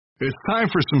It's time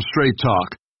for some straight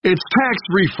talk. It's tax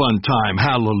refund time,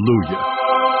 hallelujah.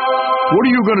 What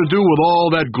are you going to do with all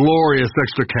that glorious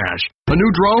extra cash? A new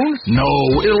drone? No,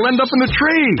 it'll end up in the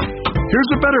tree.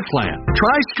 Here's a better plan.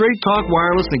 Try Straight Talk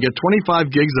Wireless and get 25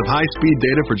 gigs of high-speed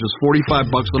data for just $45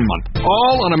 a month.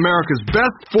 All on America's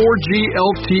best 4G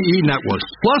LTE networks.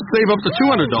 Plus, save up to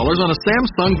 $200 on a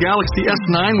Samsung Galaxy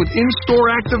S9 with in-store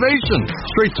activation.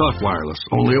 Straight Talk Wireless,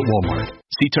 only at Walmart.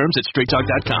 See terms at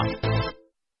straighttalk.com.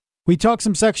 We talked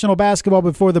some sectional basketball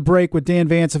before the break with Dan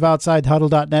Vance of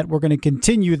OutsideHuddle.net. We're going to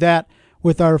continue that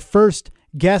with our first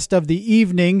guest of the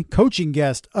evening. Coaching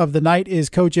guest of the night is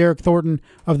Coach Eric Thornton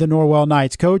of the Norwell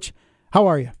Knights. Coach, how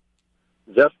are you?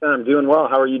 Justin, I'm doing well.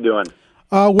 How are you doing?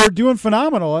 We're doing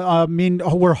phenomenal. I mean,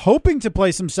 we're hoping to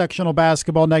play some sectional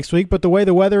basketball next week, but the way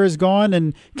the weather has gone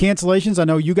and cancellations, I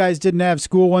know you guys didn't have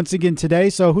school once again today,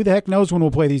 so who the heck knows when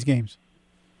we'll play these games?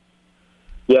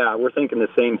 Yeah, we're thinking the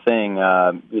same thing.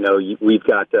 We've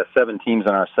got 7 teams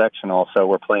in our sectional, so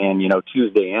we're playing,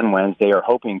 Tuesday and Wednesday, or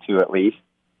hoping to at least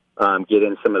get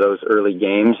in some of those early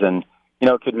games. And,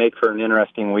 it could make for an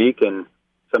interesting week, and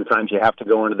sometimes you have to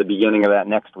go into the beginning of that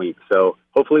next week. So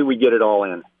hopefully we get it all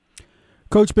in.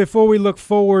 Coach, before we look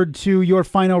forward to your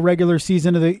final regular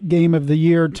season of the game of the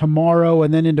year tomorrow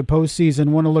and then into postseason,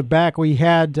 want to look back. We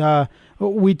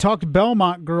talked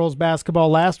Bellmont girls basketball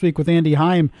last week with Andy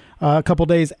Heim a couple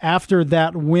days after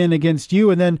that win against you,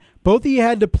 and then both of you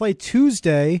had to play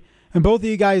Tuesday, and both of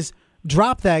you guys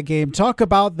dropped that game. Talk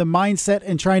about the mindset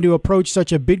and trying to approach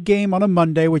such a big game on a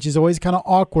Monday, which is always kind of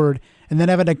awkward, and then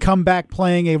having to come back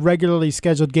playing a regularly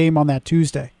scheduled game on that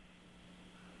Tuesday.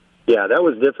 Yeah, that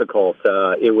was difficult.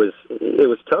 It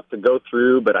was tough to go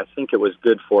through, but I think it was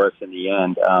good for us in the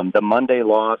end. The Monday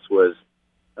loss was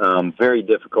very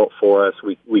difficult for us.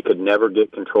 We could never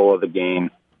get control of the game.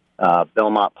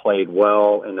 Bellmont played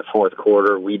well in the fourth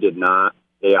quarter. We did not.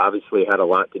 They obviously had a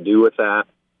lot to do with that.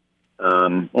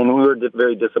 And we were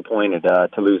very disappointed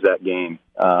to lose that game.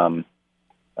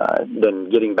 Then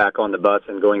getting back on the bus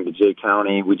and going to Jay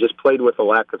County, we just played with a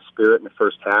lack of spirit in the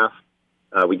first half.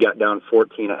 We got down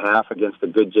 14.5 against a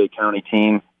good Jay County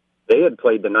team. They had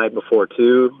played the night before,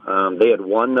 too. They had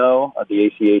won, though, at the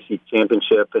ACAC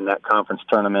championship in that conference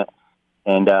tournament,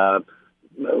 and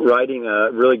riding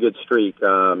a really good streak,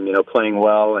 playing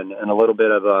well and a little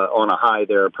bit of on a high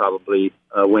there, probably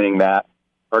winning that.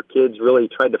 Our kids really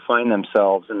tried to find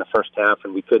themselves in the first half,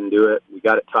 and we couldn't do it. We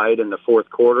got it tied in the fourth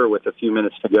quarter with a few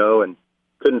minutes to go and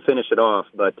couldn't finish it off.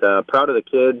 But proud of the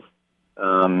kids.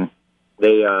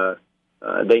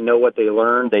 They know what they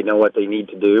learned. They know what they need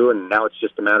to do, and now it's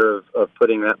just a matter of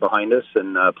putting that behind us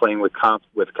and playing with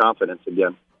confidence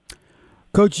again.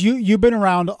 Coach, you've been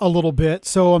around a little bit,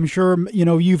 so I'm sure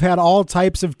you've had all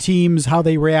types of teams, how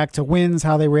they react to wins,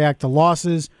 how they react to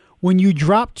losses. When you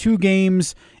drop 2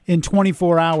 games in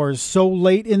 24 hours so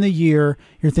late in the year,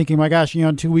 you're thinking, my gosh,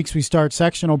 in 2 weeks we start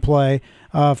sectional play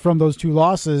from those 2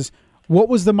 losses. What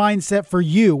was the mindset for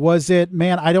you? Was it,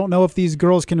 man, I don't know if these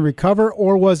girls can recover,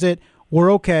 or was it,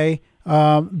 we're okay,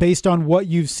 based on what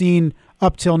you've seen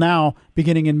up till now,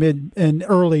 beginning in mid and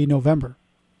early November?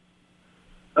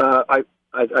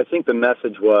 I think the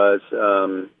message was,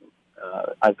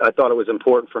 I thought it was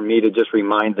important for me to just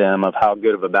remind them of how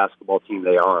good of a basketball team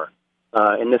they are,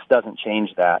 and this doesn't change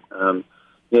that.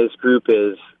 This group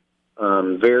is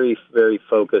very, very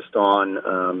focused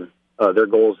on their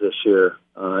goals this year,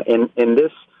 and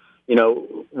this,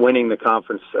 winning the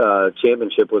conference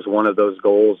championship was one of those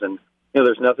goals, and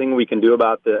there's nothing we can do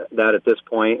about that at this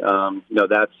point.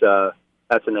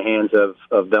 That's in the hands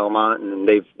of Bellmont, and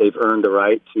they've earned the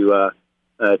right to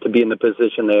be in the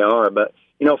position they are. But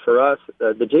for us,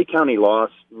 the Jay County loss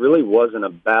really wasn't a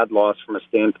bad loss from a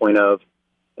standpoint of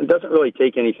it doesn't really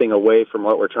take anything away from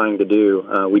what we're trying to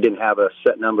do. We didn't have a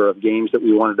set number of games that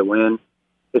we wanted to win.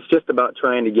 It's just about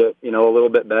trying to get a little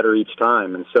bit better each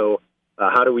time. And so,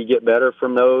 how do we get better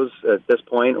from those at this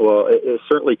point? Well, it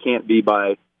certainly can't be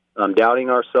by doubting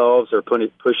ourselves or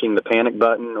pushing the panic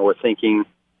button or thinking,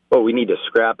 well, we need to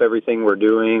scrap everything we're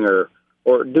doing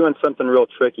or doing something real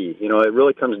tricky. It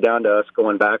really comes down to us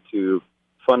going back to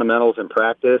fundamentals and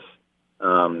practice,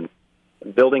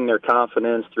 building their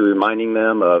confidence through reminding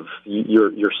them of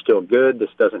you're still good. This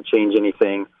doesn't change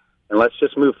anything. And let's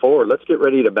just move forward. Let's get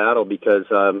ready to battle because,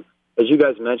 as you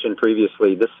guys mentioned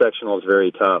previously, this sectional is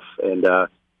very tough. And,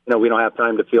 we don't have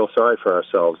time to feel sorry for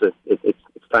ourselves. It's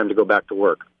time to go back to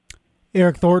work.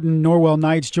 Eric Thornton, Norwell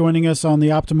Knights, joining us on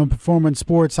the Optimum Performance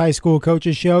Sports High School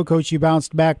Coaches Show. Coach, you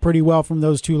bounced back pretty well from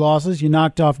those 2 losses. You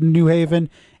knocked off New Haven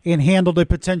and handled a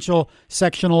potential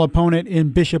sectional opponent in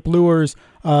Bishop Luers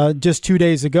just 2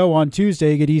 days ago on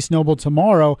Tuesday. You get East Noble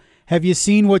tomorrow. Have you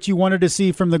seen what you wanted to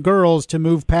see from the girls to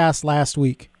move past last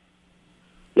week?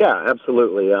 Yeah,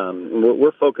 absolutely.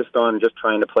 We're focused on just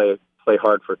trying to play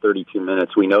hard for 32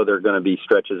 minutes. We know there are going to be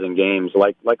stretches in games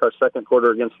like our second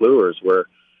quarter against Lures where,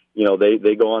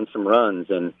 they go on some runs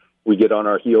and we get on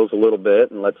our heels a little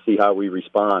bit and let's see how we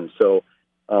respond. So,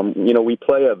 we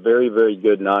play a very, very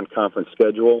good non-conference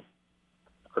schedule.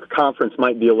 Our conference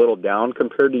might be a little down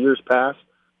compared to years past.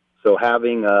 So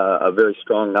having a very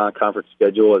strong non-conference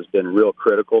schedule has been real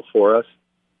critical for us.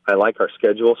 I like our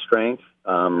schedule strength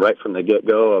right from the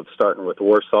get-go of starting with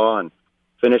Warsaw and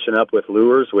finishing up with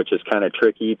Lures, which is kind of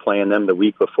tricky, playing them the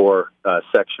week before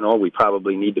sectional. We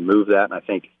probably need to move that, and I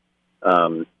think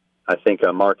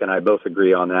Mark and I both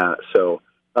agree on that. So,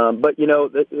 but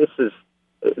this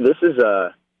is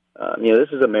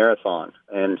a marathon,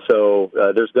 and so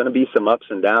there's going to be some ups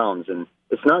and downs, and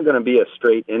it's not going to be a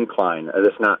straight incline.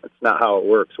 It's not how it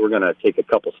works. We're going to take a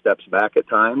couple steps back at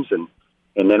times, and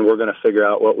then we're going to figure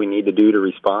out what we need to do to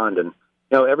respond. And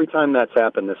every time that's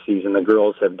happened this season, the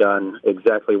girls have done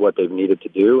exactly what they've needed to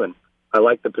do, and I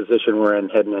like the position we're in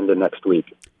heading into next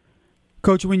week.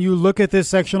 Coach, when you look at this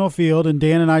sectional field, and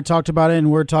Dan and I talked about it,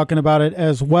 and we're talking about it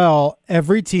as well,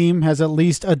 every team has at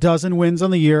least a dozen wins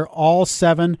on the year. All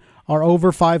 7 are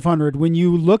over 500. When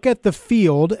you look at the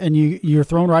field, and you're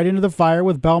thrown right into the fire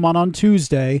with Bellmont on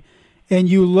Tuesday, and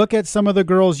you look at some of the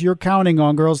girls you're counting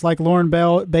on, girls like Lauren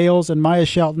Bales and Maya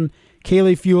Shelton,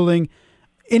 Kaylee Fueling,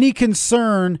 any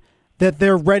concern that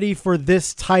they're ready for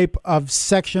this type of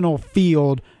sectional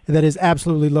field that is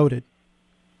absolutely loaded?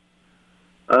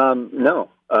 No.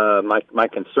 My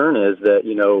concern is that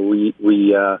we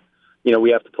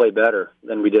have to play better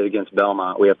than we did against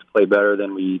Bellmont. We have to play better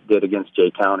than we did against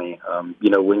Jay County.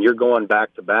 When you're going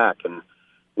back to back, and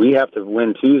we have to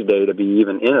win Tuesday to be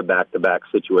even in a back to back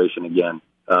situation again.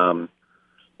 I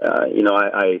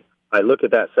look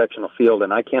at that sectional field,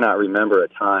 and I cannot remember a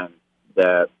time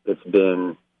that it's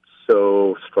been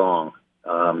so strong.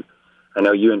 I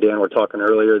know you and Dan were talking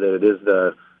earlier that it is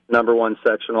the number 1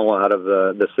 sectional out of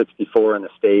the 64 in the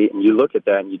state, and you look at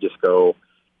that and you just go,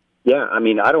 yeah,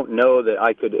 I don't know that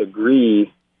I could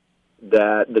agree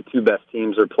that the 2 best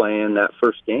teams are playing that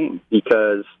first game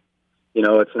because,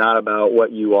 it's not about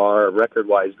what you are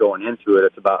record-wise going into it.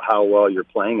 It's about how well you're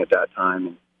playing at that time.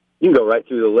 And you can go right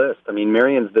through the list.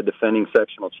 Marion's the defending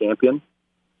sectional champion.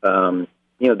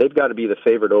 They've got to be the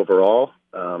favorite overall.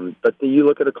 But you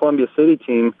look at a Columbia City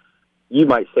team, you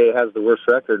might say it has the worst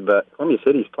record, but Columbia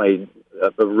City's played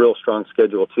a real strong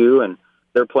schedule too, and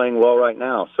they're playing well right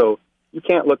now. So you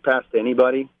can't look past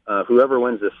anybody. Whoever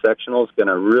wins this sectional is going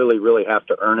to really, really have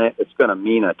to earn it. It's going to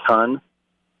mean a ton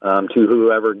to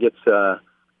whoever gets the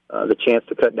chance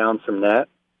to cut down some net.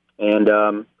 And,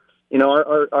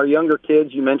 our younger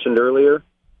kids you mentioned earlier,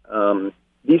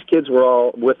 these kids were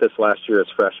all with us last year as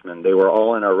freshmen. They were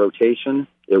all in our rotation.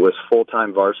 It was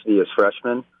full-time varsity as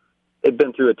freshmen. They've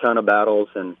been through a ton of battles,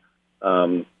 and,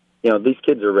 these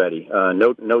kids are ready.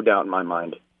 No doubt in my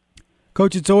mind.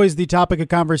 Coach, it's always the topic of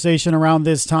conversation around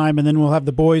this time, and then we'll have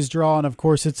the boys draw, and of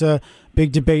course it's a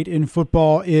big debate in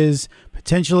football, is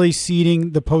potentially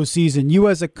seeding the postseason. You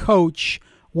as a coach,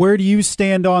 where do you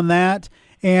stand on that?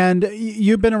 And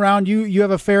you've been around, you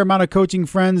have a fair amount of coaching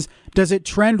friends. Does it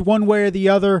trend one way or the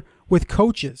other with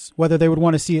coaches, whether they would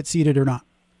want to see it seeded or not?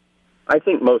 I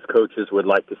think most coaches would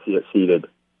like to see it seeded.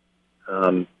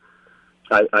 I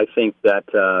think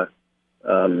that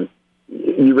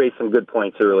you raised some good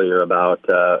points earlier about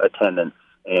attendance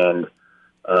and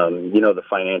the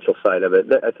financial side of it.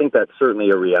 I think that's certainly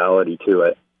a reality to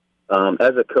it.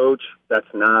 As a coach, that's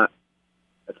not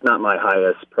my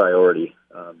highest priority.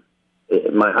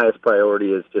 My highest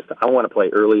priority is just I want to play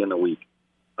early in the week.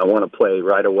 I want to play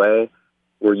right away.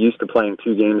 We're used to playing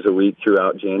 2 games a week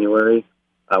throughout January.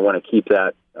 I want to keep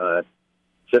that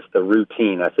just the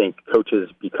routine. I think coaches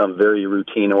become very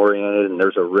routine-oriented, and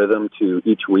there's a rhythm to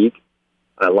each week.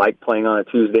 I like playing on a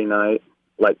Tuesday night,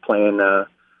 like playing,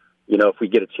 if we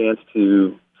get a chance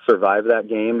to survive that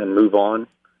game and move on.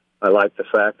 I like the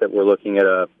fact that we're looking at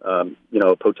a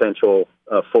potential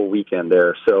full weekend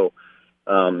there. So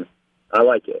I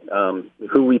like it.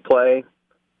 Who we play,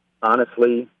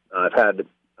 honestly,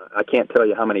 I can't tell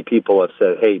you how many people have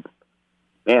said, hey,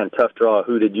 man, tough draw,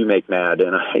 who did you make mad?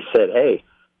 And I said, hey,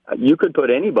 you could put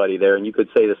anybody there, and you could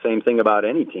say the same thing about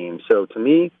any team. So to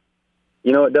me,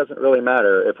 it doesn't really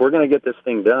matter. If we're going to get this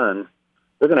thing done,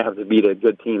 we're going to have to beat a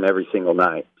good team every single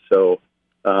night. So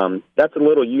that's a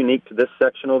little unique to this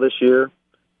sectional this year.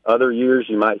 Other years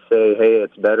you might say, hey,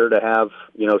 it's better to have,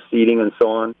 seeding and so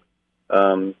on.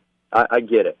 I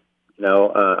get it.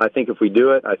 I think if we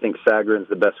do it, I think Sagarin's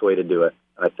the best way to do it.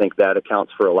 I think that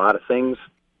accounts for a lot of things.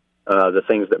 the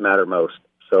things that matter most.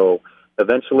 So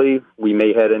eventually we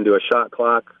may head into a shot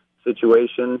clock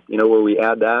situation, where we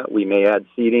add that. We may add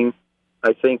seating.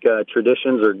 I think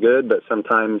traditions are good, but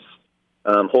sometimes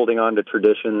holding on to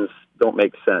traditions don't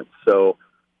make sense. So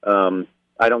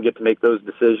I don't get to make those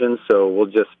decisions, so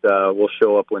we'll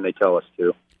show up when they tell us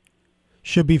to.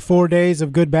 Should be 4 days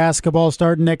of good basketball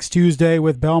starting next Tuesday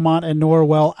with Bellmont and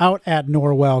Norwell out at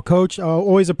Norwell. Coach,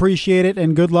 always appreciate it,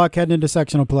 and good luck heading into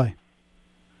sectional play.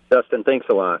 Dustin, thanks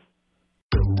a lot.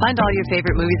 Find all your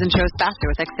favorite movies and shows faster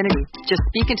with Xfinity. Just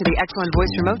speak into the X1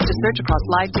 voice remote to search across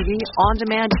live TV, on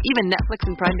demand, even Netflix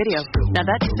and Prime Video. Now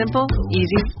that's simple,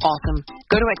 easy, awesome.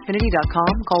 Go to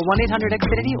Xfinity.com, call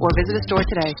 1-800-XFINITY, or visit a store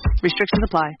today. Restrictions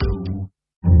apply.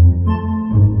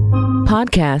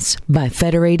 Podcasts by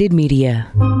Federated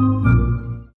Media.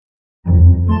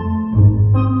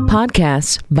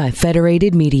 Podcasts by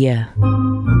Federated Media.